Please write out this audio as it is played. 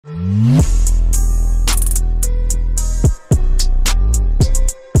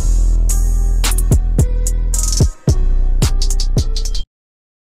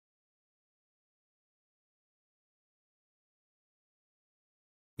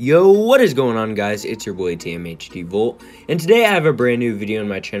Yo, what is going on, guys? It's your boy TMHDVolt, and today I have a brand new video on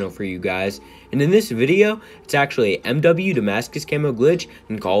my channel for you guys. And in this video, it's actually a MW Damascus Camo glitch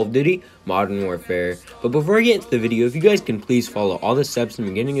in Call of Duty Modern Warfare. But before I get into the video, if you guys can please follow all the steps in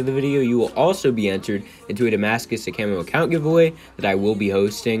the beginning of the video, you will also be entered into a Damascus Camo account giveaway that I will be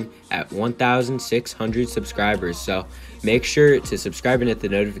hosting at 1,600 subscribers. So make sure to subscribe and hit the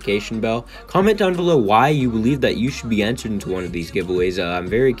notification bell. Comment down below why you believe that you should be entered into one of these giveaways. I'm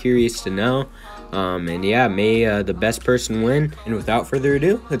very curious to know. And yeah, may the best person win. And without further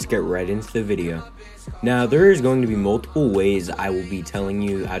ado, let's get right into the video. Now, there is going to be multiple ways I will be telling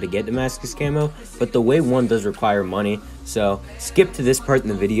you how to get Damascus Camo, but the way one does require money. So skip to this part in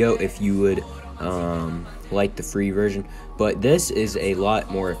the video if you would like the free version. But this is a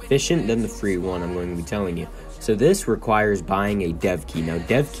lot more efficient than the free one I'm going to be telling you. So this requires buying a dev key. Now,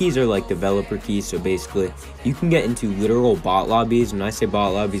 dev keys are like developer keys, so basically you can get into literal bot lobbies. When I say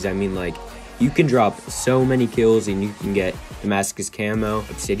bot lobbies, I mean like you can drop so many kills and you can get Damascus Camo,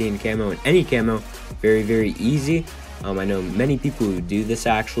 Obsidian Camo, and any camo very, very easy. I know many people who do this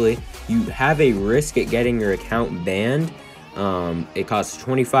actually. You have a risk at getting your account banned. It costs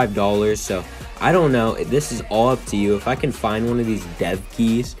 $25, so I don't know. This is all up to you. If I can find one of these dev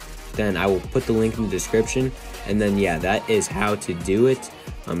keys, then I will put the link in the description. And then yeah, that is how to do it.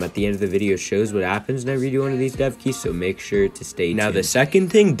 At the end of the video shows what happens whenever you do one of these dev keys, so make sure to stay tuned. Now, the second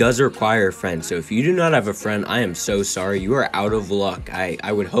thing does require a friend. So if you do not have a friend, I am so sorry. You are out of luck.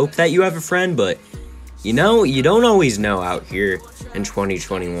 I would hope that you have a friend, but you know, you don't always know out here in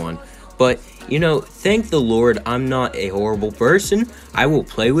 2021. But you know, thank the Lord, I'm not a horrible person. I will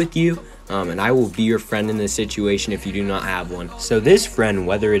play with you. And I will be your friend in this situation if you do not have one. So this friend,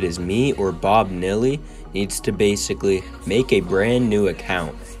 whether it is me or Bob Nilly, needs to basically make a brand new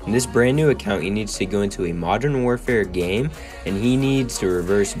account. In this brand new account, he needs to go into a Modern Warfare game, and he needs to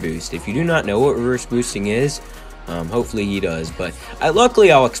reverse boost. If you do not know what reverse boosting is, hopefully he does. But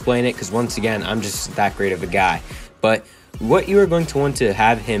luckily, I'll explain it because once again, I'm just that great of a guy. But what you are going to want to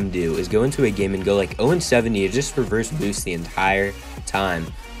have him do is go into a game and go like 0-70 and just reverse boost the entire time.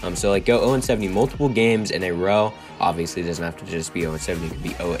 So like go 0-70 multiple games in a row. Obviously, it doesn't have to just be 0-70. It could be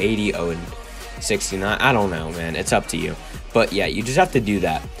 0-80, 0-69. I don't know, man. It's up to you. But yeah, you just have to do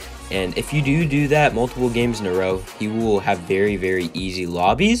that. And if you do that multiple games in a row, he will have very, very easy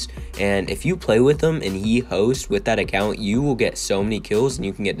lobbies. And if you play with him and he hosts with that account, you will get so many kills and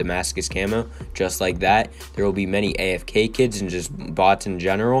you can get Damascus Camo just like that. There will be many AFK kids and just bots in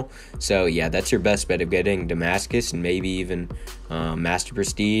general. So yeah, that's your best bet of getting Damascus and maybe even Master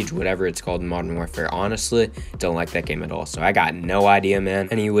Prestige, whatever it's called in Modern Warfare. Honestly, don't like that game at all. So I got no idea, man.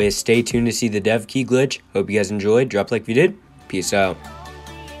 Anyways, stay tuned to see the dev key glitch. Hope you guys enjoyed. Drop a like if you did. Peace out.